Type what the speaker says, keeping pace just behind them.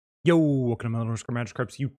Yo, welcome to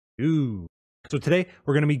Melmetal-GX YouTube. So today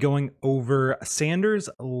we're going to be going over Sander's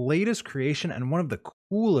latest creation and one of the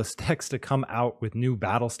coolest decks to come out with new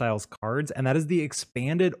battle styles cards, and that is the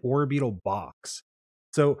expanded Orbeetle Box.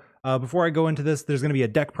 So before I go into this, there's going to be a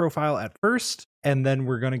deck profile at first, and then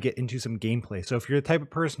we're going to get into some gameplay. So if you're the type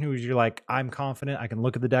of person you're like, I'm confident, I can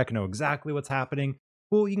look at the deck and know exactly what's happening,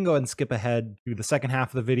 cool, you can go ahead and skip ahead to the second half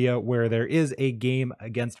of the video where there is a game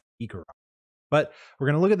against Pikachu. But we're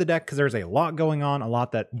going to look at the deck because there's a lot going on, a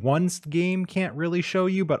lot that one game can't really show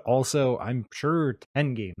you, but also I'm sure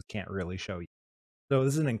 10 games can't really show you. So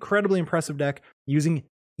this is an incredibly impressive deck using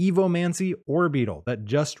Evomancy Orbeetle that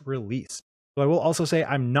just released. So I will also say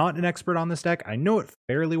I'm not an expert on this deck. I know it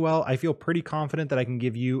fairly well. I feel pretty confident that I can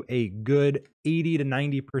give you a good 80 to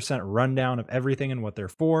 90% rundown of everything and what they're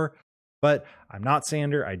for. But I'm not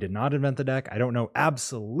Sander. I did not invent the deck. I don't know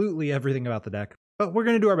absolutely everything about the deck, but we're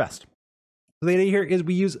going to do our best. So the idea here is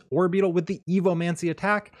we use Orbeetle with the Evomancy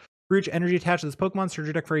attack. For each energy attached to this Pokemon, search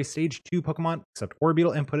your deck for a Stage 2 Pokemon, except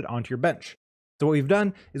Orbeetle, and put it onto your bench. So what we've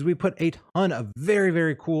done is we put a ton of very,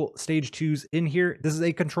 very cool Stage 2s in here. This is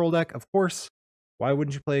a control deck, of course. Why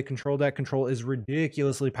wouldn't you play a control deck? Control is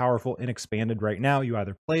ridiculously powerful and expanded right now. You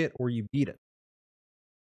either play it or you beat it.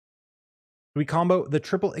 We combo the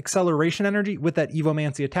triple acceleration energy with that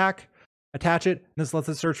Evomancy attack, attach it, and this lets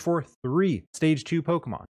us search for 3 Stage 2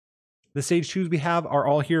 Pokemon. The Stage 2s we have are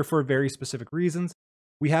all here for very specific reasons.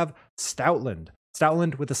 We have Stoutland.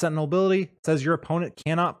 Stoutland with the Sentinel ability says your opponent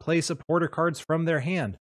cannot play supporter cards from their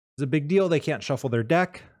hand. It's a big deal. They can't shuffle their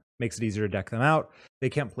deck. Makes it easier to deck them out. They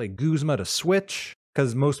can't play Guzma to switch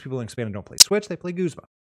because most people in Expanded don't play switch. They play Guzma.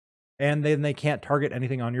 And then they can't target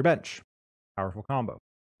anything on your bench. Powerful combo.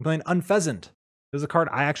 I'm playing Unfezant. This is a card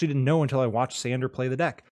I actually didn't know until I watched Sander play the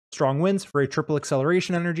deck. Strong Winds for a triple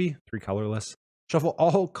acceleration energy, 3 colorless. Shuffle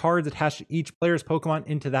all cards attached to each player's Pokemon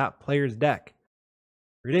into that player's deck.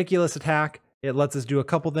 Ridiculous attack. It lets us do a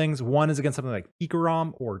couple things. One is against something like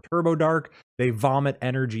Pikarom or Turbo Dark. They vomit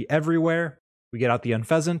energy everywhere. We get out the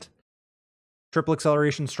Unfezant. Triple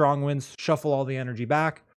acceleration, strong winds, shuffle all the energy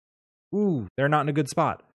back. Ooh, they're not in a good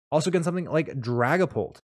spot. Also against something like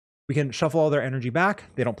Dragapult. We can shuffle all their energy back.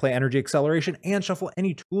 They don't play energy acceleration and shuffle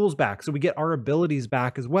any tools back. So we get our abilities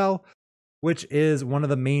back as well, which is one of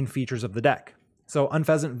the main features of the deck. So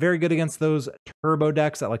Unfezant, very good against those turbo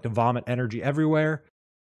decks that like to vomit energy everywhere.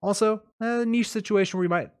 Also, a niche situation where we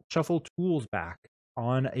might shuffle tools back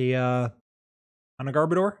on a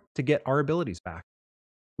Garbodor to get our abilities back.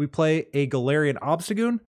 We play a Galarian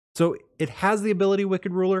Obstagoon. So it has the ability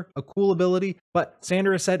Wicked Ruler, a cool ability, but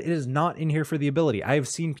Sander has said it is not in here for the ability. I have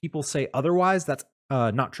seen people say otherwise. That's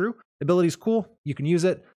not true. The ability is cool. You can use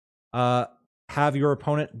it. Have your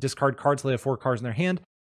opponent discard cards so they have 4 cards in their hand.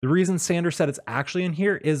 The reason Sander said it's actually in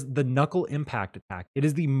here is the Knuckle Impact attack. It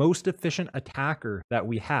is the most efficient attacker that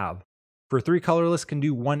we have. For 3 colorless, can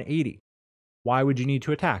do 180. Why would you need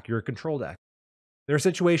to attack? You're a control deck. There are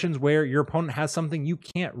situations where your opponent has something you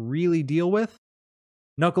can't really deal with.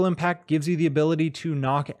 Knuckle Impact gives you the ability to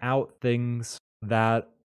knock out things that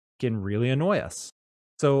can really annoy us.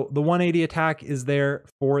 So the 180 attack is there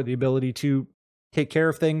for the ability to take care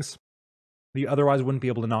of things that you otherwise wouldn't be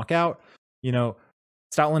able to knock out. You know,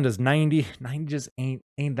 Stoutland is 90. 90 just ain't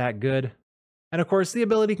that good. And of course, the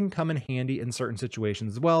ability can come in handy in certain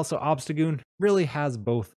situations as well. So Obstagoon really has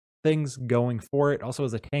both things going for it. Also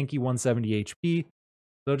has a tanky 170 HP.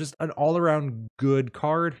 So just an all-around good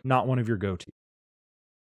card, not one of your go-to.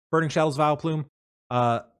 Burning Shadows Vileplume.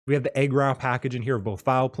 We have the Aggro package in here of both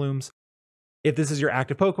Vileplumes. If this is your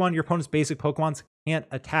active Pokemon, your opponent's basic Pokemons can't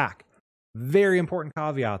attack. Very important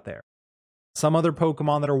caveat there. Some other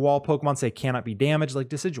Pokemon that are wall Pokemon say cannot be damaged, like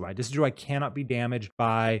Decidueye. Decidueye cannot be damaged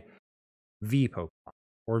by V Pokemon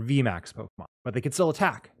or VMAX Pokemon, but they can still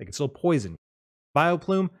attack. They can still poison.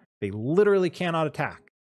 Vileplume, they literally cannot attack.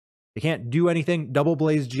 They can't do anything. Double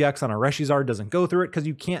Blaze GX on a Reshizard doesn't go through it because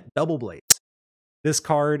you can't Double Blaze. This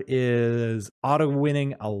card is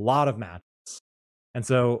auto-winning a lot of matches. And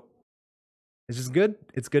so it's just good.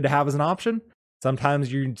 It's good to have as an option.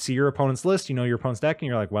 Sometimes you see your opponent's list, you know your opponent's deck, and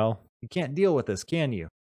you're like, well, you can't deal with this, can you?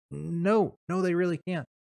 No, they really can't.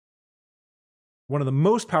 One of the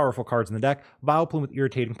most powerful cards in the deck, Vileplume with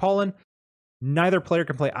Irritating Pollen. Neither player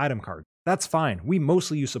can play item cards. That's fine. We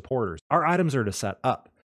mostly use supporters. Our items are to set up.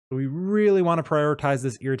 So we really want to prioritize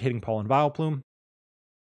this Irritating Pollen Vileplume.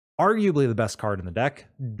 Arguably the best card in the deck,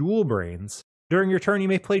 Dual Brains. During your turn, you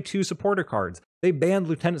may play 2 supporter cards. They banned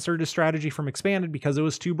Lieutenant Surge's strategy from Expanded because it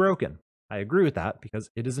was too broken. I agree with that because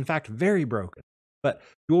it is in fact very broken. But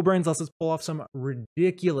Dual Brains lets us pull off some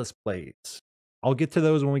ridiculous plays. I'll get to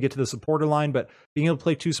those when we get to the supporter line, but being able to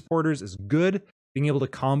play 2 supporters is good. Being able to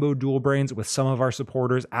combo dual brains with some of our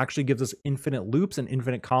supporters actually gives us infinite loops and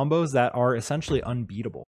infinite combos that are essentially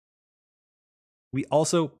unbeatable. We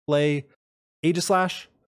also play Aegislash,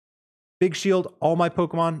 Big Shield. All my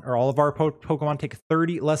Pokemon, or all of our Pokemon, take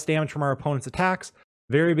 30 less damage from our opponent's attacks.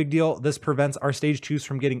 Very big deal. This prevents our stage 2s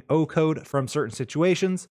from getting O-code from certain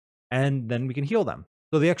situations, and then we can heal them.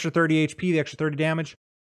 So the extra 30 HP, the extra 30 damage,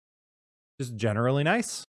 just generally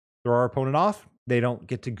nice. Throw our opponent off. They don't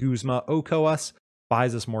get to Guzma O-co us,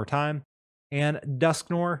 buys us more time. And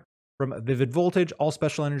Dusknoir from Vivid Voltage, all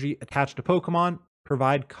special energy attached to Pokemon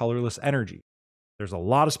provide colorless energy. There's a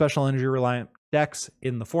lot of special energy reliant decks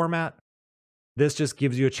in the format. This just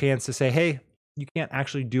gives you a chance to say, hey, you can't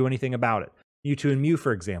actually do anything about it. Mewtwo and Mew,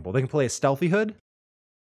 for example, they can play a Stealthy Hood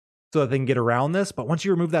so that they can get around this. But once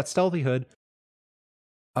you remove that Stealthy Hood,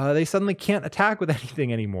 they suddenly can't attack with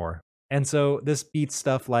anything anymore. And so this beats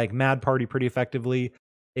stuff like Mad Party pretty effectively.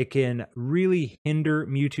 It can really hinder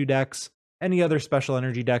Mewtwo decks, any other special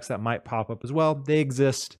energy decks that might pop up as well. They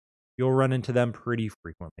exist. You'll run into them pretty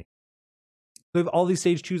frequently. We have all these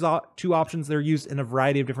stage 2 options. They're used in a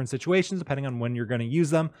variety of different situations, depending on when you're going to use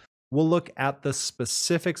them. We'll look at the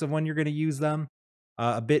specifics of when you're going to use them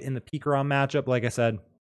a bit in the Pikarom matchup. Like I said,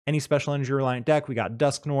 any special energy reliant deck, we got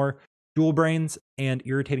Dusknoir, Dual Brains, and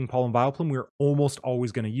Irritating Pollen Vileplume. We're almost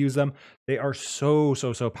always going to use them. They are so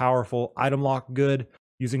powerful. Item lock, good.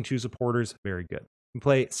 Using 2 supporters, very good. You can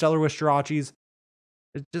play Stellar Wish Jirachis.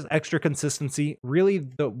 It's just extra consistency. Really,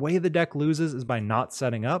 the way the deck loses is by not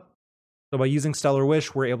setting up. So by using Stellar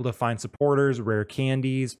Wish, we're able to find supporters, rare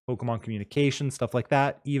candies, Pokemon communication, stuff like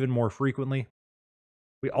that, even more frequently.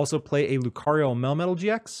 We also play a Lucario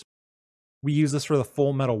Melmetal-GX. We use this for the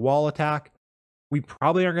Full Metal Wall attack. We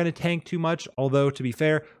probably aren't going to tank too much, although to be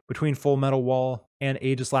fair, between Full Metal Wall and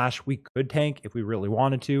Aegislash, we could tank if we really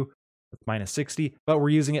wanted to. It's minus 60, but we're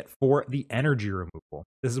using it for the energy removal.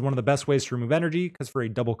 This is one of the best ways to remove energy, because for a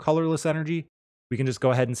double colorless energy, we can just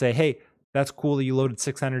go ahead and say, hey, that's cool that you loaded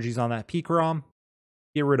 6 energies on that Pikarom.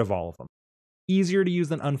 Get rid of all of them. Easier to use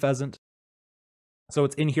than Unfezant. So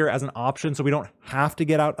it's in here as an option, so we don't have to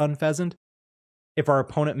get out Unfezant. If our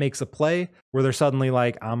opponent makes a play where they're suddenly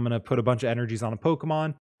like, I'm going to put a bunch of energies on a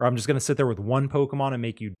Pokemon, or I'm just going to sit there with one Pokemon and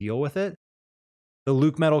make you deal with it, the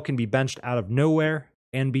Luke Metal can be benched out of nowhere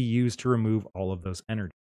and be used to remove all of those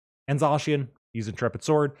energies. And Zacian, use Intrepid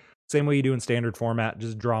Sword. Same way you do in standard format,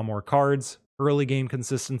 just draw more cards. Early game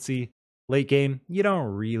consistency. Late game, you don't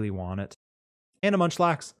really want it. And a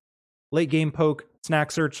Munchlax. Late game poke, snack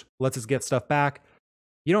search, lets us get stuff back.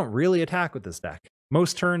 You don't really attack with this deck.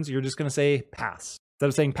 Most turns, you're just going to say pass. Instead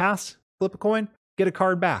of saying pass, flip a coin, get a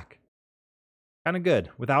card back. Kind of good.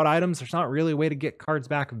 Without items, there's not really a way to get cards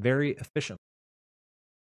back very efficiently.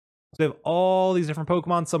 So we have all these different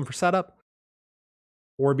Pokemon, some for setup,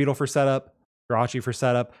 Orbeetle for setup, Jirachi for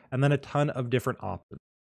setup, and then a ton of different options.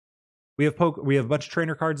 We have a bunch of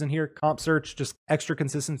trainer cards in here. Comp Search, just extra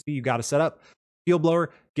consistency you got to set up. Field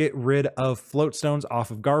Blower, get rid of float stones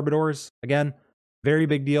off of Garbodors. Again, very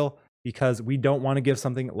big deal, because we don't want to give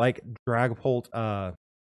something like Dragapult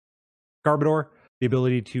Garbodor the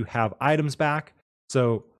ability to have items back.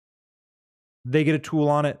 So they get a tool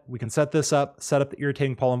on it. We can set this up, set up the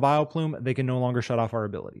Irritating Pollen Vileplume. They can no longer shut off our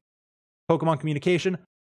ability. Pokemon Communication,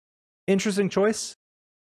 interesting choice.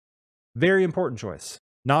 Very important choice.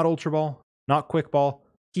 Not Ultra Ball, not Quick Ball,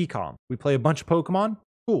 Keycom. We play a bunch of Pokemon.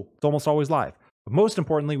 Cool. It's almost always live. But most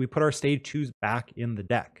importantly, we put our stage 2s back in the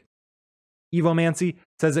deck. Evomancy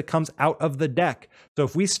says it comes out of the deck. So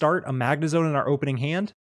if we start a Magnezone in our opening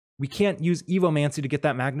hand, we can't use Evomancy to get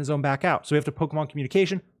that Magnezone back out. So we have to Pokemon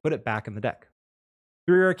Communication, put it back in the deck.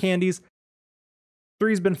 3 rare candies.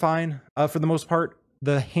 3's been fine for the most part.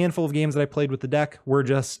 The handful of games that I played with the deck were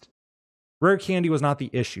just... Rare candy was not the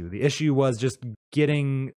issue. The issue was just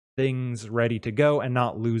getting things ready to go and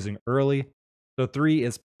not losing early. So 3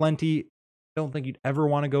 is plenty. Don't think you'd ever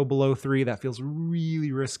want to go below 3. That feels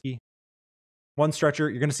really risky. 1 Stretcher.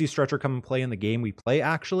 You're going to see Stretcher come and play in the game we play,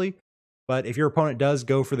 actually. But if your opponent does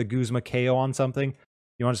go for the Guzma KO on something,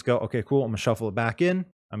 you want to just go, okay, cool, I'm going to shuffle it back in.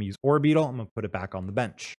 I'm going to use Orbeetle. I'm going to put it back on the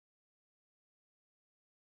bench.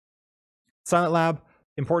 Silent Lab.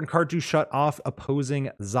 Important card to shut off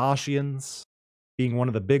opposing Zacians, being one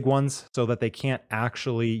of the big ones, so that they can't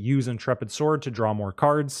actually use Intrepid Sword to draw more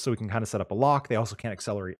cards, so we can kind of set up a lock. They also can't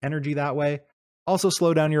accelerate energy that way. Also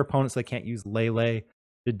slow down your opponents. They can't use Lele,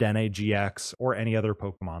 Dedenne GX, or any other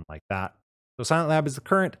Pokemon like that. So Silent Lab is the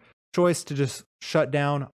current choice to just shut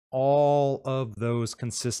down all of those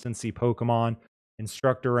consistency Pokemon.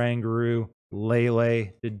 Instructor Rangaroo,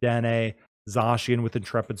 Lele, Dedenne, Zacian with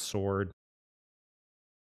Intrepid Sword.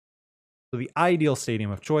 So the ideal stadium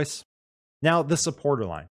of choice, Now, the supporter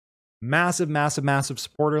line. Massive, massive, massive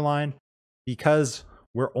supporter line because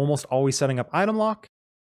we're almost always setting up item lock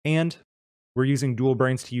and we're using dual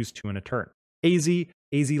brains to use 2 in a turn. AZ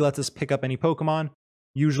lets us pick up any Pokemon.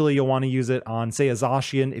 Usually you'll want to use it on, say, a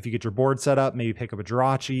Zacian. If you get your board set up, maybe pick up a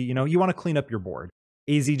Jirachi. You know, you want to clean up your board.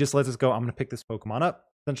 AZ just lets us go, I'm going to pick this Pokemon up.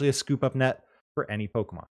 Essentially a scoop up net for any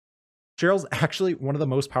Pokemon. Cheryl's actually one of the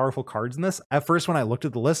most powerful cards in this. At first, when I looked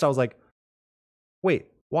at the list, I was like, wait,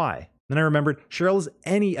 why? Then I remembered Cheryl's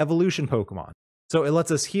any evolution Pokemon. So it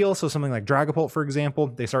lets us heal. So something like Dragapult, for example,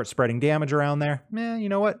 they start spreading damage around there. You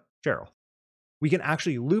know what? Cheryl. We can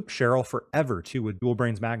actually loop Cheryl forever too with Dual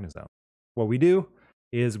Brains Magnezone. What we do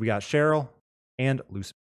is we got Cheryl and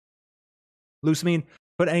Lusamine. Lusamine,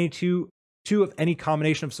 put any two of any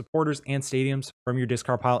combination of supporters and stadiums from your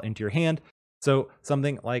discard pile into your hand. So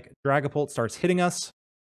something like Dragapult starts hitting us,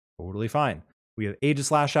 totally fine. We have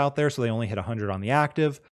Aegislash out there, so they only hit 100 on the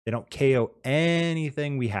active. They don't KO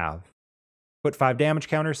anything we have. Put 5 damage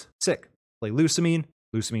counters, sick. Play Lusamine,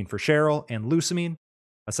 Lusamine for Cheryl, and Lusamine,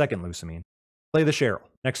 a second Lusamine. Play the Cheryl.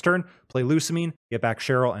 Next turn, play Lusamine, get back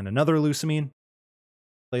Cheryl and another Lusamine.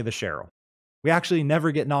 Play the Cheryl. We actually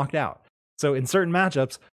never get knocked out. So in certain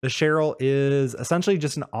matchups, the Cheryl is essentially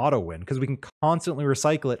just an auto win because we can constantly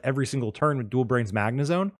recycle it every single turn with Dual Brains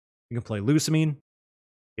Magnezone. You can play Lusamine,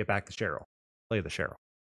 get back the Cheryl, play the Cheryl.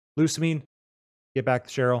 Lusamine, get back the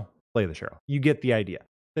Cheryl, play the Cheryl. You get the idea.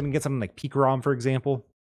 Then we can get something like Pikarom, for example.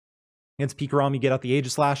 Against Pikarom, you get out the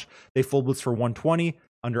Aegislash. They full blitz for 120.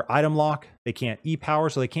 Under item lock, they can't E-power,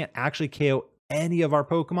 so they can't actually KO any of our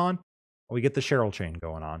Pokemon. We get the Cheryl chain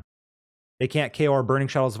going on. They can't KO our Burning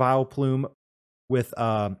Shadows Vileplume with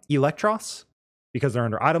Electros because they're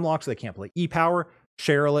under item lock, so they can't play E-power.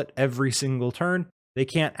 Cheryl it every single turn. They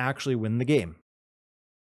can't actually win the game.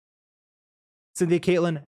 Cynthia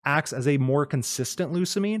Caitlin acts as a more consistent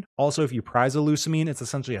Lusamine. Also, if you prize a Lusamine, it's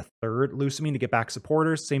essentially a third Lusamine to get back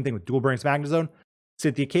supporters. Same thing with Dual Brains Magnezone.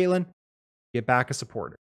 Cynthia Caitlin, get back a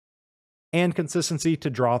supporter. And consistency to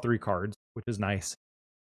draw 3 cards, which is nice.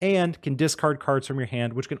 And can discard cards from your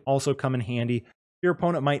hand, which can also come in handy. Your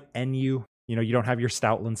opponent might N you. You know, you don't have your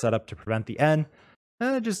Stoutland set up to prevent the N.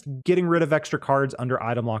 Just getting rid of extra cards under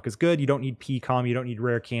item lock is good. You don't need PCOM, you don't need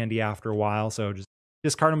Rare Candy after a while. So just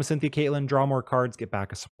discard them with Cynthia Caitlin, draw more cards, get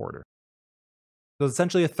back a supporter. So it's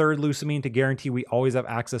essentially a third Lusamine to guarantee we always have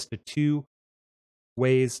access to 2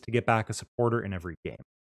 ways to get back a supporter in every game.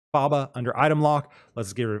 Faba under item lock lets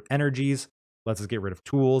us get rid of energies, lets us get rid of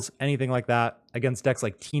tools, anything like that. Against decks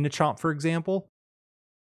like Tina Chomp, for example,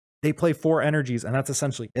 they play 4 energies, and that's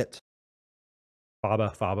essentially it.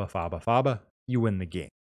 Faba, Faba, Faba, Faba, you win the game.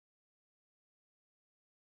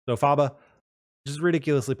 So Faba, just a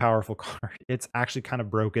ridiculously powerful card. It's actually kind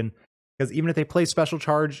of broken, because even if they play Special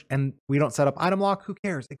Charge and we don't set up item lock, who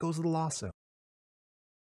cares? It goes to the Lasso.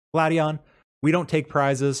 Gladion, we don't take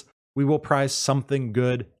prizes. We will prize something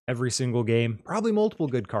good every single game, probably multiple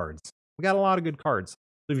good cards. We got a lot of good cards.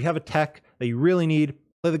 So if you have a tech that you really need,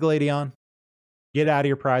 play the Gladion, get out of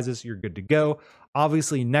your prizes, you're good to go.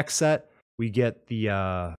 Obviously, next set, we get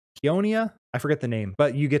the Peonia. I forget the name,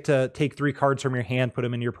 but you get to take 3 cards from your hand, put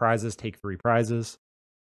them into your prizes, take 3 prizes.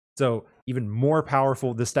 So even more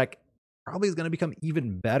powerful. This deck probably is going to become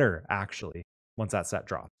even better, actually, once that set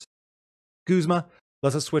drops. Guzma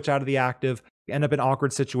lets us switch out of the active. We end up in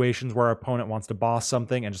awkward situations where our opponent wants to boss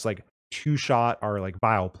something and just like 2-shot our like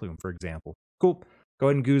Vileplume, for example. Cool. Go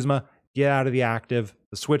ahead and Guzma, get out of the active,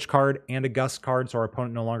 the switch card and a gust card, so our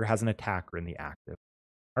opponent no longer has an attacker in the active.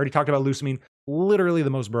 I already talked about Lusamine, literally the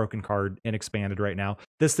most broken card in Expanded right now.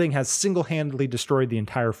 This thing has single-handedly destroyed the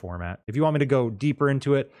entire format. If you want me to go deeper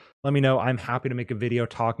into it, let me know. I'm happy to make a video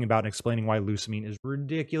talking about and explaining why Lusamine is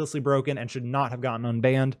ridiculously broken and should not have gotten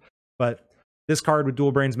unbanned. But this card with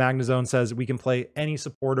Dual Brains Magnezone says we can play any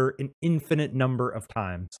supporter an infinite number of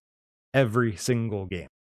times every single game.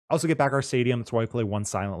 Also get back our Stadium. That's why we play 1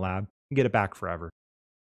 Silent Lab and get it back forever.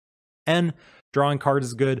 And drawing cards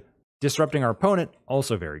is good. Disrupting our opponent,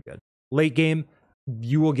 also very good. Late game,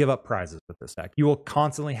 you will give up prizes with this deck. You will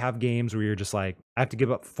constantly have games where you're just like, I have to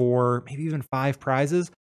give up 4, maybe even 5 prizes,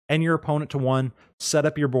 and your opponent to 1, set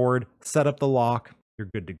up your board, set up the lock, you're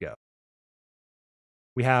good to go.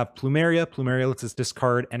 We have Plumeria. Plumeria lets us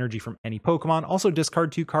discard energy from any Pokemon. Also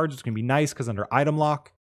discard 2 cards, which can be nice because under item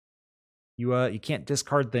lock, you can't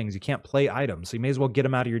discard things. You can't play items. So you may as well get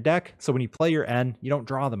them out of your deck. So when you play your N, you don't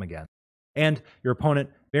draw them again. And your opponent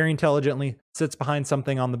very intelligently sits behind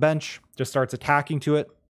something on the bench, just starts attacking to it.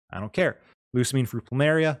 I don't care. Lusamine for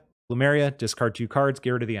Plumeria. Plumeria, discard 2 cards,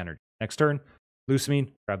 get rid of the energy. Next turn,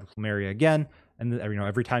 Lusamine, grab the Plumeria again, And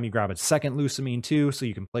every time you grab a second Lusamine too, so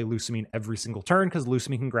you can play Lusamine every single turn because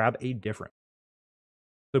Lusamine can grab a different.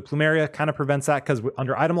 So Plumeria kind of prevents that because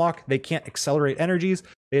under item lock, they can't accelerate energies.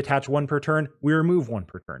 They attach 1 per turn. We remove 1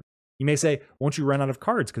 per turn. You may say, won't you run out of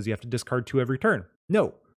cards because you have to discard 2 every turn?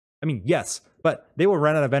 No. I mean, yes, but they will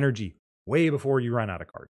run out of energy way before you run out of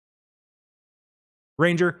cards.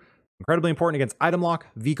 Ranger, incredibly important against item lock,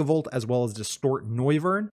 Vikavolt, as well as Distort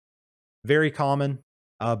Noivern. Very common,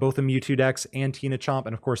 both in Mewtwo decks and Tinachomp,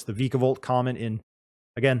 and of course the Vikavolt common in,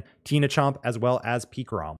 again, Tinachomp as well as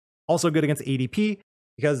Pikarom. Also good against ADP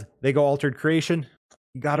because they go Altered Creation.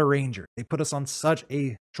 You got a Ranger. They put us on such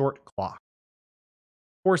a short clock.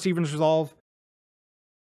 For Steven's Resolve,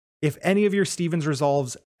 if any of your Steven's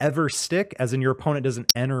Resolves ever stick, as in your opponent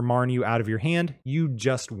doesn't N or Marn you out of your hand, you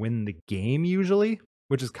just win the game usually,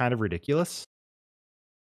 which is kind of ridiculous.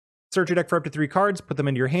 Search your deck for up to 3 cards, put them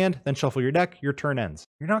into your hand, then shuffle your deck, your turn ends.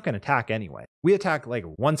 You're not going to attack anyway. We attack like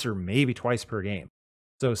once or maybe twice per game.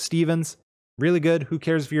 So Stevens, really good. Who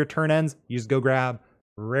cares if your turn ends? You just go grab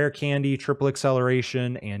Rare Candy, Triple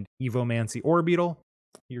Acceleration, and Evomancy Orbeetle.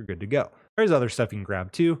 You're good to go. There's other stuff you can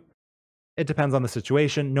grab too. It depends on the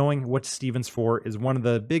situation. Knowing what Stevens for is one of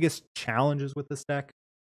the biggest challenges with this deck.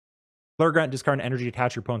 Flare Grunt, discard an energy,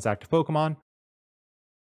 attach your opponent's active Pokemon.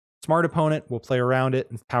 Smart opponent will play around it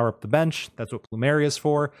and power up the bench. That's what Plumeria is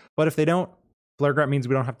for. But if they don't, Flare Grunt means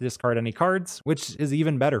we don't have to discard any cards, which is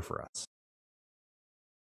even better for us.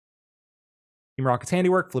 Team Rocket's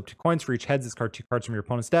handiwork, flip 2 coins for each heads, discard 2 cards from your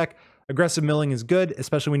opponent's deck. Aggressive milling is good,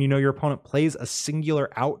 especially when you know your opponent plays a singular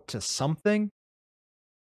out to something.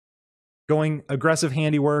 Going aggressive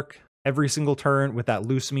handiwork every single turn with that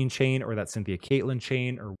Lusamine chain or that Cynthia Caitlin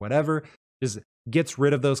chain or whatever just gets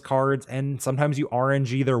rid of those cards, and sometimes you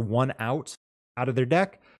RNG their 1 out of their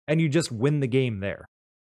deck, and you just win the game there.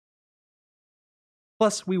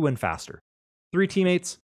 Plus, we win faster. 3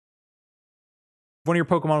 teammates. If one of your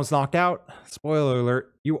Pokemon was knocked out, spoiler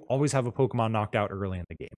alert, you always have a Pokemon knocked out early in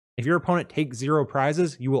the game. If your opponent takes 0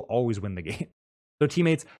 prizes, you will always win the game. So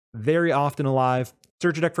teammates, very often alive.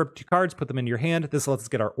 Search your deck for up to 2 cards, put them into your hand. This lets us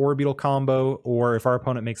get our Orbeetle combo, or if our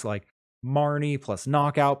opponent makes like Marnie plus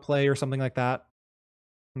knockout play or something like that,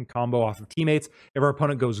 and combo off of teammates. If our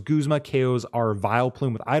opponent goes Guzma, KOs our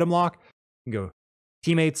Vileplume with item lock, you can go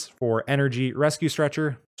teammates for energy, rescue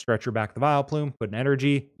stretcher back the Vileplume, put an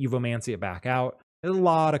energy, Evomancy it back out. There's a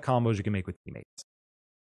lot of combos you can make with teammates.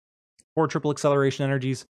 4 triple acceleration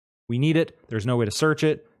energies. We need it. There's no way to search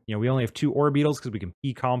it. We only have 2 Orbeetles because we can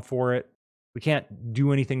P-com for it. We can't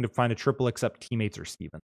do anything to find a triple except teammates or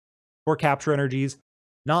Steven. 4 capture energies.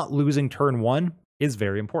 Not losing turn 1 is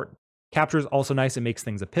very important. Capture is also nice. It makes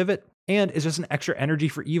things a pivot, and it's just an extra energy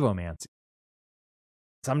for Evomancy.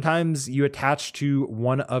 Sometimes you attach to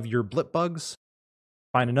one of your Blipbugs,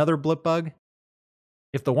 find another Blipbug.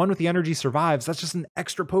 If the one with the energy survives, that's just an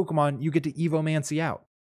extra Pokemon you get to Evomancy out.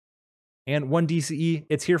 And 1 DCE,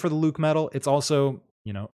 it's here for the Luke Metal. It's also,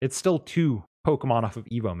 it's still 2 Pokemon off of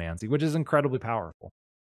Evomancy, which is incredibly powerful.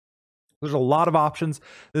 There's a lot of options.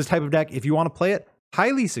 This type of deck, if you want to play it,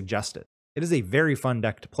 highly suggest it. It is a very fun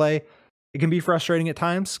deck to play. It can be frustrating at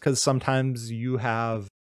times because sometimes you have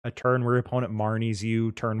a turn where your opponent Marnies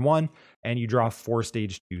you turn 1 and you draw 4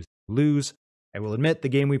 stage 2s, lose. I will admit the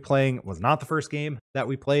game we playing was not the first game that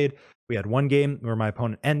we played. We had 1 game where my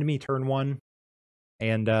opponent ended me turn 1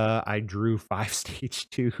 and I drew 5 stage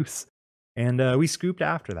 2s and we scooped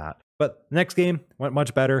after that. But the next game went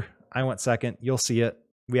much better. I went second. You'll see it.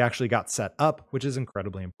 We actually got set up, which is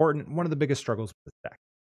incredibly important. One of the biggest struggles with this deck.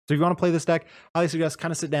 So if you want to play this deck, I highly suggest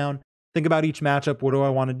kind of sit down, think about each matchup. What do I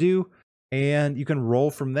want to do? And you can roll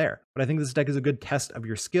from there. But I think this deck is a good test of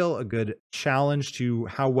your skill, a good challenge to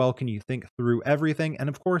how well can you think through everything. And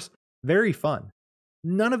of course, very fun.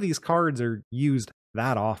 None of these cards are used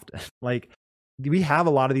that often. Like, we have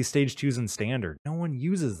a lot of these stage 2s in standard. No one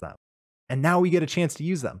uses them. And now we get a chance to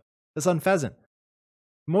use them. This Unfezant.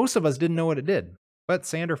 Most of us didn't know what it did, but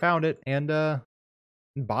Sander found it and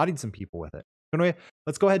bodied some people with it. Anyway,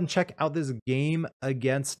 let's go ahead and check out this game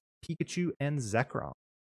against Pikachu and Zekrom.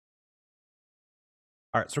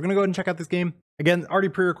 All right, so we're going to go ahead and check out this game. Again, already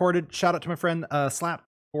pre-recorded. Shout out to my friend Slap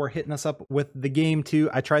for hitting us up with the game too.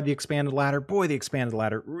 I tried the expanded ladder. Boy, the expanded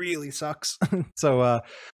ladder really sucks. So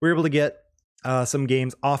we were able to get some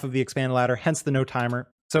games off of the expanded ladder, hence the no timer.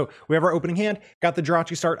 So we have our opening hand, got the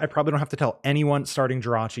Jirachi start. I probably don't have to tell anyone starting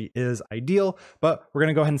Jirachi is ideal, but we're going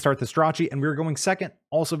to go ahead and start this Jirachi, and we're going second.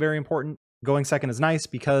 Also very important. Going second is nice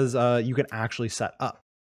because you can actually set up.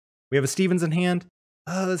 We have a Stevens in hand.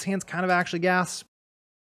 This hand's kind of actually gas.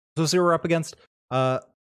 So see what we're up against.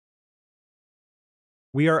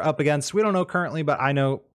 We are up against, we don't know currently, but I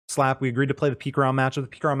know Slap, we agreed to play the Pikarom matchup.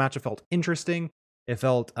 The Pikarom matchup felt interesting. It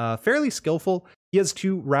felt fairly skillful. He has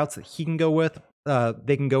two routes that he can go with.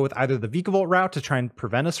 They can go with either the Vikavolt route to try and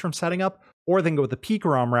prevent us from setting up, or they can go with the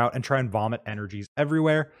Pikarom route and try and vomit energies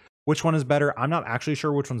everywhere. Which one is better? I'm not actually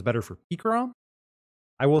sure which one's better for Pikarom.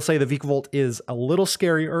 I will say the Vikavolt is a little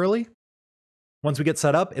scary early. Once we get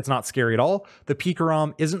set up, it's not scary at all. The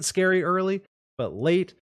Pikarom isn't scary early, but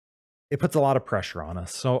late, it puts a lot of pressure on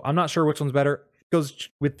us. So I'm not sure which one's better. It goes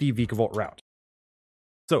with the Vikavolt route.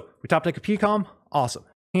 So we top deck a Picom. Awesome.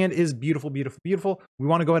 Hand is beautiful, beautiful, beautiful. We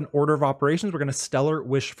want to go ahead and order of operations. We're going to Stellar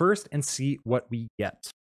Wish first and see what we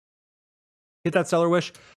get. Hit that Stellar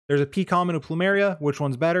Wish. There's a Picom and a Plumeria. Which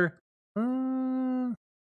one's better?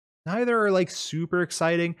 Neither are like super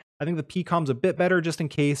exciting. I think the Picom's a bit better just in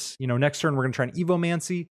case, you know, next turn we're going to try an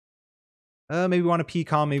Evomancy. Maybe we want a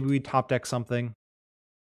Picom. Maybe we top deck something.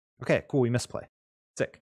 Okay, cool. We misplay.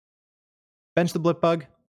 Sick. Bench the Blipbug.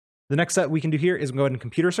 The next set we can do here is go ahead and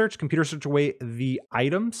Computer Search away the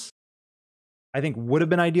items. I think would have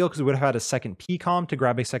been ideal because we would have had a second Picom to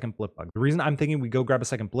grab a second Blipbug. The reason I'm thinking we go grab a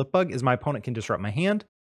second Blipbug is my opponent can disrupt my hand,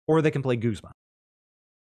 or they can play Guzma.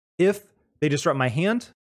 If they disrupt my hand,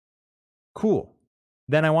 cool.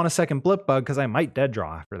 Then I want a second Blipbug because I might dead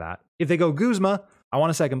draw after that. If they go Guzma, I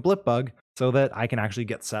want a second Blipbug so that I can actually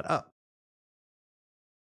get set up.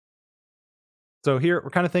 So here we're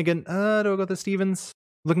kind of thinking, do I go with the Stevens?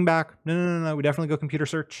 Looking back, no, we definitely go Computer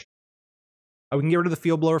Search. We can get rid of the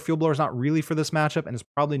Field Blower. Field Blower is not really for this matchup, and it's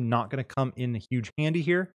probably not going to come in huge handy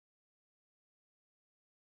here.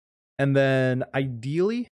 And then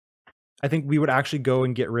ideally, I think we would actually go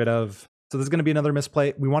and get rid of, so there's going to be another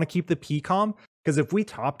misplay. We want to keep the Picom, because if we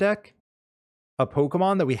top deck a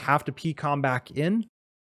Pokemon that we have to Picom back in,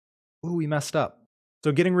 ooh, we messed up.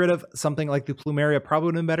 So getting rid of something like the Plumeria probably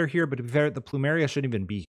would have been better here, but to be fair, the Plumeria shouldn't even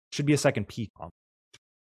be, should be a second Picom.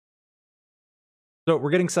 So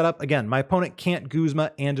we're getting set up. Again, my opponent can't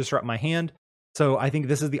Guzma and disrupt my hand. So I think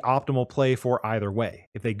this is the optimal play for either way.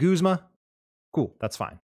 If they Guzma, cool, that's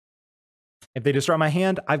fine. If they disrupt my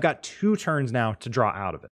hand, I've got 2 turns now to draw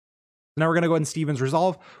out of it. So now we're going to go ahead and Stevens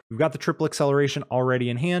Resolve. We've got the triple acceleration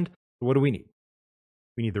already in hand. So what do we need?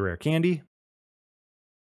 We need the Rare Candy.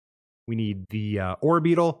 We need the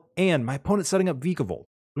Orbeetle. And my opponent's setting up Vikavolt.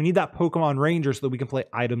 We need that Pokemon Ranger so that we can play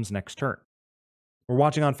items next turn. We're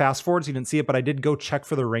watching on fast forward, so you didn't see it, but I did go check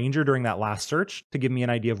for the Ranger during that last search to give me an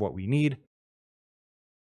idea of what we need.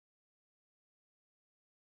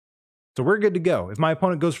 So we're good to go. If my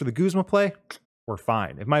opponent goes for the Guzma play, we're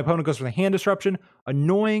fine. If my opponent goes for the hand disruption,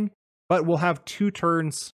 annoying, but we'll have 2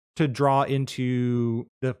 turns to draw into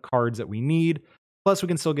the cards that we need. Plus, we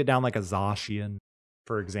can still get down like a Zacian,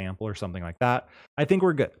 for example, or something like that. I think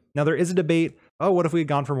we're good. Now, there is a debate. Oh, what if we had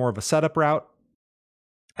gone for more of a setup route?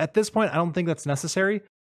 At this point, I don't think that's necessary.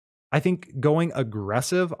 I think going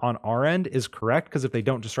aggressive on our end is correct, because if they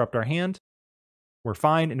don't disrupt our hand, we're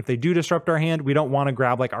fine. And if they do disrupt our hand, we don't want to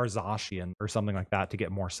grab like our Zacian or something like that to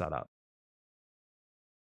get more set up.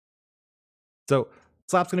 So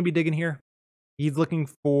Slap's going to be digging here. He's looking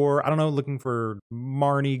for, I don't know, looking for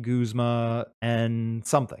Marnie, Guzma, and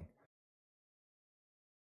something.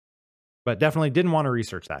 But definitely didn't want to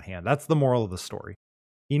research that hand. That's the moral of the story.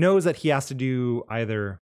 He knows that he has to do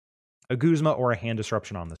either a Guzma or a hand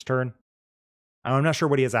disruption on this turn. I'm not sure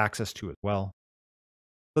what he has access to as well.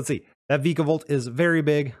 Let's see. That Vikavolt is very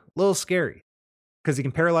big, a little scary, because he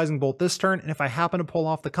can Paralyzing Bolt this turn, and if I happen to pull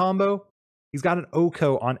off the combo, he's got an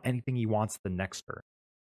Oko on anything he wants the next turn.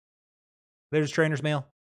 There's Trainer's Mail.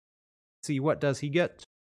 Let's see, what does he get?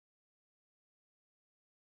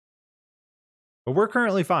 But we're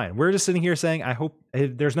currently fine. We're just sitting here saying, I hope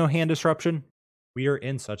there's no hand disruption. We are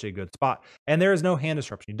in such a good spot. And there is no hand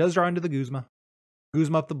disruption. He does draw into the Guzma.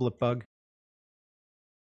 Guzma up the Blipbug.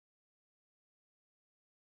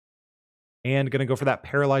 And going to go for that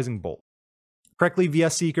Paralyzing Bolt. Correctly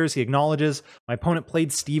VS Seekers, he acknowledges. My opponent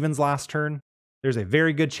played Stevens last turn. There's a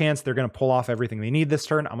very good chance they're going to pull off everything they need this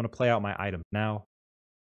turn. I'm going to play out my items now.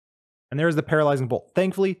 And there's the Paralyzing Bolt.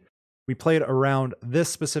 Thankfully, we played around this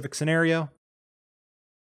specific scenario.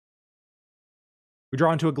 We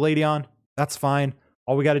draw into a Gladion. That's fine.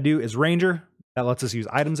 All we got to do is Ranger. That lets us use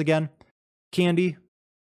items again. Candy.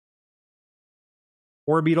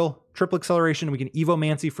 Orbeetle. Triple Acceleration. We can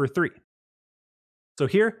Evomancy for 3. So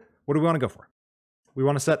here, what do we want to go for? We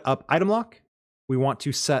want to set up Item Lock. We want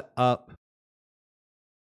to set up,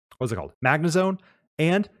 what's it called? Magnezone.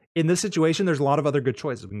 And in this situation, there's a lot of other good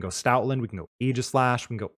choices. We can go Stoutland. We can go Aegislash.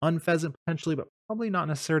 We can go Unfezant potentially, but probably not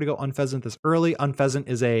necessary to go Unfezant this early. Unfezant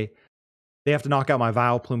is they have to knock out my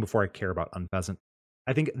Vileplume before I care about Unfezant.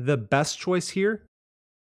 I think the best choice here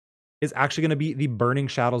is actually going to be the Burning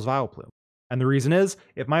Shadows Vileplume. And the reason is,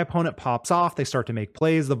 if my opponent pops off, they start to make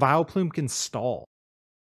plays, the Vileplume can stall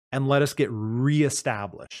and let us get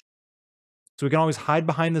reestablished. So we can always hide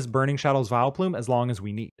behind this Burning Shadows Vileplume as long as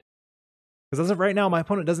we need. Because as of right now, my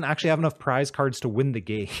opponent doesn't actually have enough prize cards to win the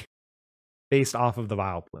game based off of the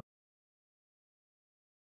Vileplume.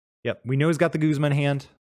 Yep, we know he's got the Guzma in hand,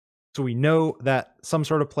 so we know that some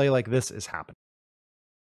sort of play like this is happening.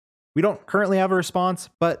 We don't currently have a response,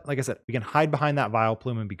 but like I said, we can hide behind that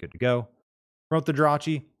Vileplume and be good to go. Wrote the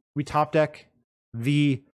Jirachi, we top deck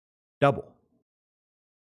the double.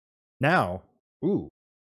 Now, we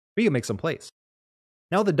can make some plays.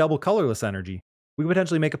 Now the double colorless energy, we can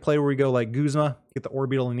potentially make a play where we go like Guzma, get the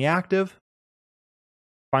Orbeetle in the active,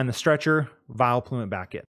 find the Stretcher, Vileplume it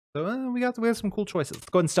back in. So we have some cool choices. Let's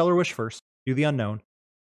go ahead and Stellar Wish first, do the unknown.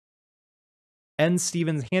 End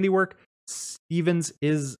Steven's handiwork. Stevens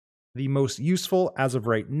is the most useful as of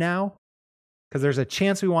right now, because there's a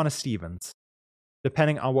chance we want a Stevens,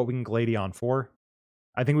 depending on what we can Gladion for.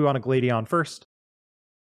 I think we want a Gladion first.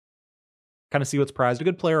 Kind of see what's prized. A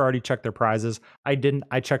good player already checked their prizes. I didn't.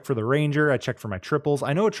 I checked for the Ranger. I checked for my triples.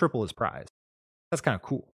 I know a triple is prized. That's kind of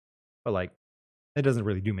cool. But like, it doesn't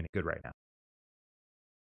really do me any good right now.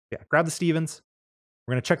 Yeah, grab the Stevens.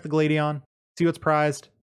 We're going to check the Gladion. See what's prized.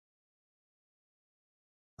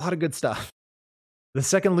 A lot of good stuff. The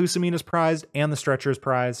second Lusamine is prized and the Stretcher is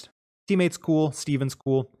prized. Teammates cool. Stevens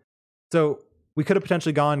cool. So we could have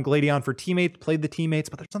potentially gone Gladion for Teammates, played the Teammates,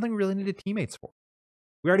 but there's something we really needed Teammates for.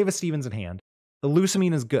 We already have a Stevens in hand. The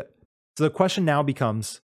Lusamine is good. So the question now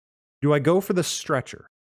becomes, do I go for the Stretcher?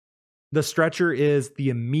 The Stretcher is the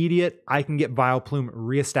immediate, I can get Vileplume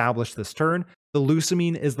reestablished this turn. The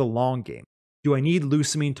Lusamine is the long game. Do I need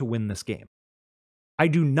Lusamine to win this game? I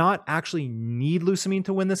do not actually need Lusamine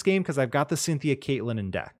to win this game because I've got the Cynthia Caitlin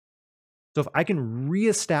in deck. So if I can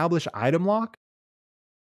reestablish item lock,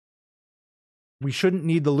 we shouldn't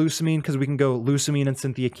need the Lusamine because we can go Lusamine and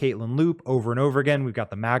Cynthia Caitlin loop over and over again. We've got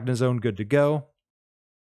the Magnezone good to go.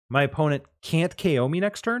 My opponent can't KO me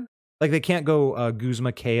next turn. Like they can't go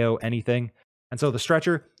Guzma KO anything. And so the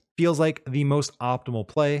Stretcher feels like the most optimal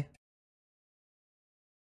play.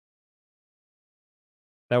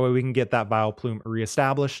 That way we can get that Vileplume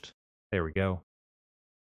reestablished. There we go.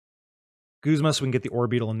 Guzma so we can get the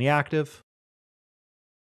Orbeetle in the active.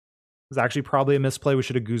 It's actually probably a misplay. We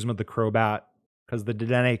should have Guzma the Crobat because the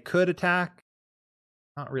Dedenne could attack.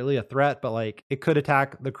 Not really a threat, but like it could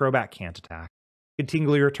attack. The Crobat can't attack. Could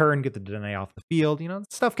Tingly return, get the Dedenne off the field. You know,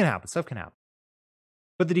 stuff can happen. Stuff can happen.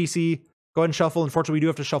 Put the DC, go ahead and shuffle. Unfortunately, we do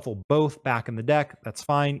have to shuffle both back in the deck. That's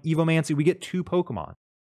fine. Evomancy, we get 2 Pokemon.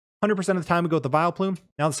 100% of the time we go with the Vileplume.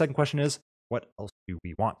 Now the second question is, what else do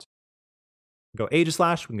we want? We can go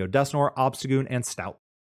Aegislash, we can go Dusknoir, Obstagoon, and Stoutland.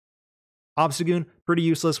 Obstagoon, pretty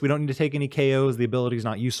useless. We don't need to take any KOs. The ability is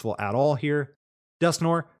not useful at all here.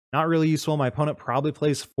 Dusknoir, not really useful. My opponent probably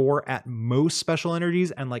plays 4 at most special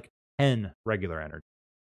energies and like 10 regular energy.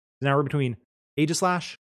 Now we're between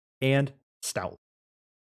Aegislash and Stoutland.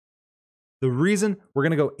 The reason we're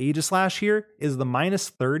going to go Aegislash here is the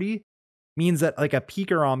 -30 means that like a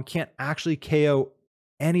Pikarom can't actually KO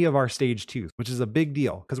any of our stage 2s, which is a big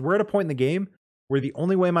deal because we're at a point in the game where the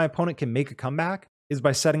only way my opponent can make a comeback is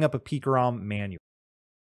by setting up a Pikarom manual.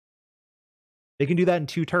 They can do that in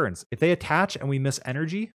 2 turns. If they attach and we miss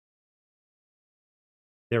energy,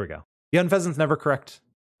 there we go. The Unfezant's never correct.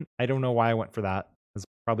 I don't know why I went for that. It's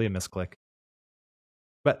probably a misclick.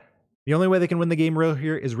 But the only way they can win the game real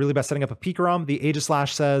here is really by setting up a Pikarom. The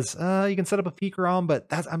Aegislash says, you can set up a Pikarom, but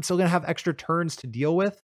I'm still going to have extra turns to deal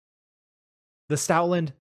with. The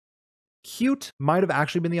Stoutland, cute, might have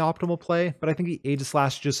actually been the optimal play, but I think the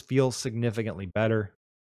Aegislash just feels significantly better.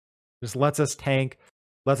 Just lets us tank,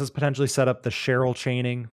 lets us potentially set up the Cheryl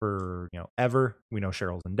chaining for, ever. We know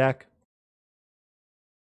Cheryl's in deck.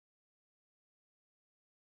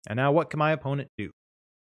 And now what can my opponent do?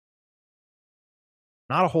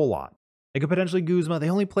 Not a whole lot. They could potentially Guzma. They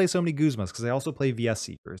only play so many Guzmas because they also play VS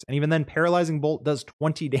Seekers. And even then, Paralyzing Bolt does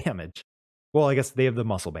 20 damage. Well, I guess they have the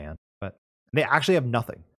Muscle Band, but they actually have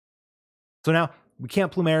nothing. So now we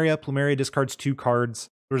can't Plumeria. Plumeria discards 2 cards.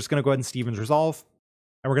 We're just going to go ahead and Stevens Resolve.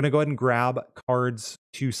 And we're going to go ahead and grab cards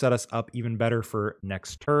to set us up even better for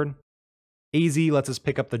next turn. AZ lets us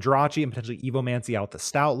pick up the Jirachi and potentially Evomancy out the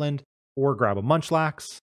Stoutland or grab a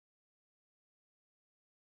Munchlax.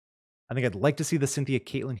 I think I'd like to see the Cynthia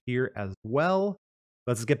Caitlin here as well.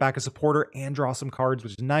 Let's just get back a supporter and draw some cards,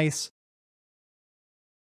 which is nice.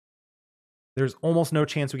 There's almost no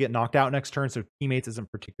chance we get knocked out next turn, so Teammates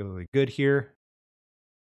isn't particularly good here.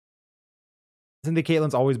 Cynthia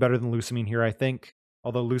Caitlin's always better than Lusamine here, I think.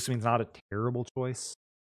 Although Lusamine's not a terrible choice.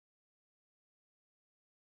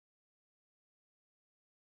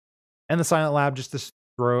 and the Silent Lab just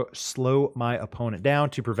to slow my opponent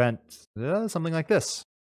down to prevent something like this.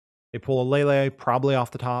 They pull a Lele, probably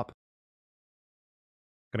off the top.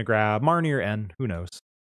 Gonna grab Marnie or N, who knows.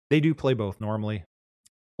 They do play both normally.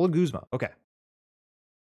 Pull a Guzma, okay.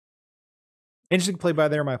 Interesting play by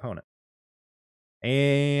there, my opponent.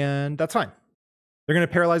 And that's fine. They're going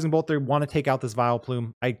to Paralyzing Bolt. They want to take out this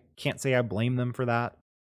Vileplume. I can't say I blame them for that.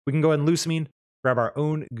 We can go ahead and Lusamine, grab our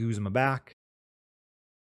own Guzma back.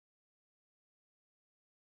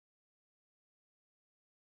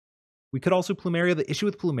 We could also Plumeria. The issue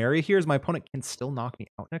with Plumeria here is my opponent can still knock me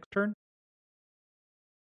out next turn.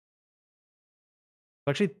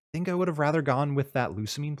 I actually think I would have rather gone with that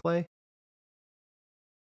Lusamine play.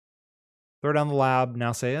 Throw down the lab,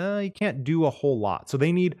 now say, you can't do a whole lot. So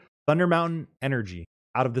they need Thunder Mountain Energy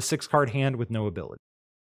out of the 6-card hand with no ability.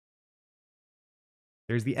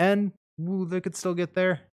 There's the N. Ooh, they could still get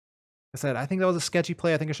there. I said, I think that was a sketchy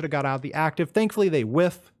play. I think I should have got out of the active. Thankfully, they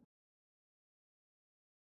whiff.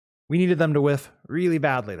 We needed them to whiff really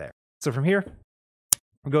badly there. So from here,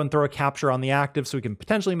 we'll go and throw a capture on the active so we can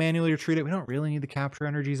potentially manually retreat it. We don't really need the capture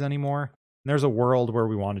energies anymore. And there's a world where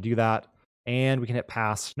we want to do that. And we can hit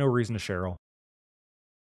pass. No reason to Cheryl.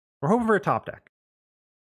 We're hoping for a top deck.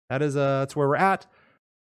 That's where we're at.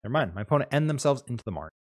 Never mind. My opponent end themselves into the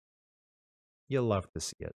mark. You'll love to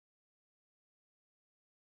see it.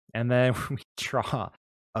 And then we draw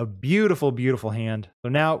a beautiful, beautiful hand. So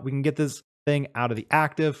now we can get this thing out of the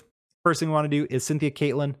active. First thing we want to do is Cynthia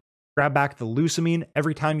Caitlin. Grab back the Lusamine.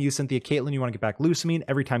 Every time you use Cynthia Caitlin, you want to get back Lusamine.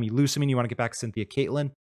 Every time you Lusamine, you want to get back Cynthia Caitlin.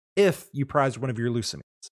 If you prize one of your Lusamines.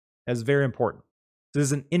 That's very important. This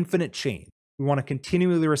is an infinite chain. We want to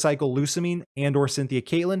continually recycle Lusamine and or Cynthia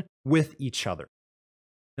Caitlin with each other.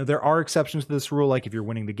 Now, there are exceptions to this rule, like if you're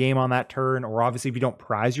winning the game on that turn, or obviously if you don't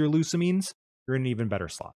prize your Lusamines, you're in an even better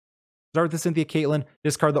slot. Start with the Cynthia Caitlin,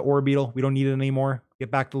 discard the Orbeetle. We don't need it anymore.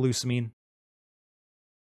 Get back to Lusamine.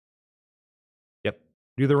 Yep.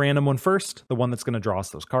 Do the random one first, the one that's going to draw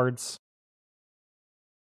us those cards.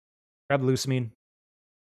 Grab Lusamine.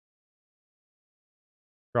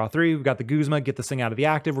 Draw 3, we've got the Guzma, get this thing out of the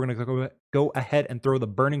active. We're going to go ahead and throw the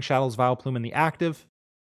Burning Shadows Vileplume in the active.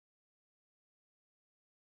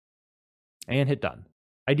 And hit done.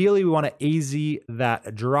 Ideally, we want to AZ that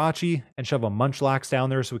Jirachi and shove a Munchlax down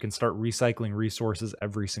there so we can start recycling resources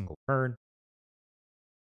every single turn.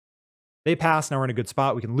 They pass, now we're in a good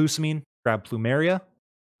spot. We can Lusamine, grab Plumeria.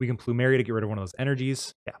 We can Plumeria to get rid of one of those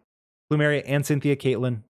energies. Yeah, Plumeria and Cynthia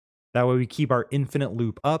Caitlin. That way we keep our infinite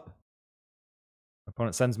loop up.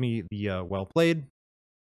 Opponent sends me the well played.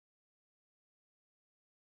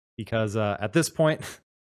 Because at this point,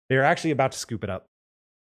 they're actually about to scoop it up.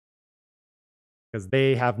 Because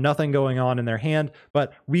they have nothing going on in their hand,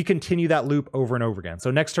 but we continue that loop over and over again.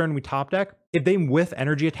 So next turn, we top deck. If they whiff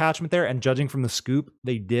energy attachment there, and judging from the scoop,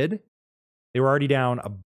 they did, they were already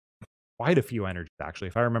down quite a few energies, actually.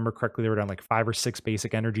 If I remember correctly, they were down like 5 or 6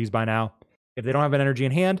 basic energies by now. If they don't have an energy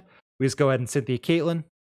in hand, we just go ahead and Cynthia Caitlin.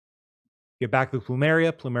 Get back to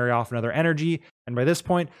Plumeria, Plumeria off another energy, and by this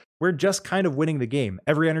point, we're just kind of winning the game.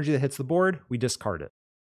 Every energy that hits the board, we discard it.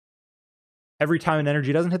 Every time an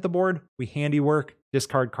energy doesn't hit the board, we handiwork,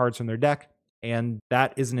 discard cards from their deck, and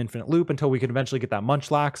that is an infinite loop until we can eventually get that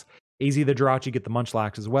Munchlax. AZ the Jirachi, get the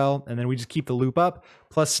Munchlax as well, and then we just keep the loop up,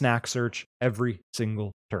 plus Snack Search every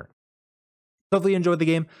single turn. Hopefully you enjoyed the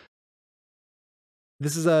game.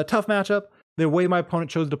 This is a tough matchup. The way my opponent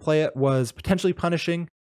chose to play it was potentially punishing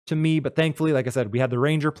to me, but thankfully, like I said, we had the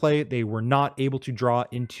Ranger play. They were not able to draw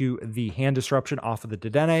into the hand disruption off of the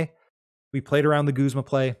Dedenne. We played around the Guzma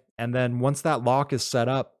play, and then once that lock is set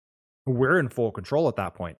up, we're in full control at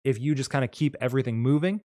that point. If you just kind of keep everything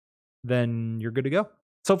moving, then you're good to go.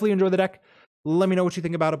 So hopefully you enjoy the deck. Let me know what you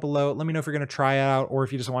think about it below. Let me know if you're going to try it out or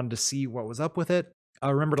if you just wanted to see what was up with it.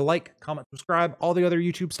 Remember to like, comment, subscribe, all the other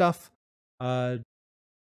YouTube stuff. Yeah,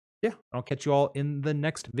 I'll catch you all in the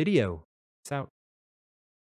next video. Peace out.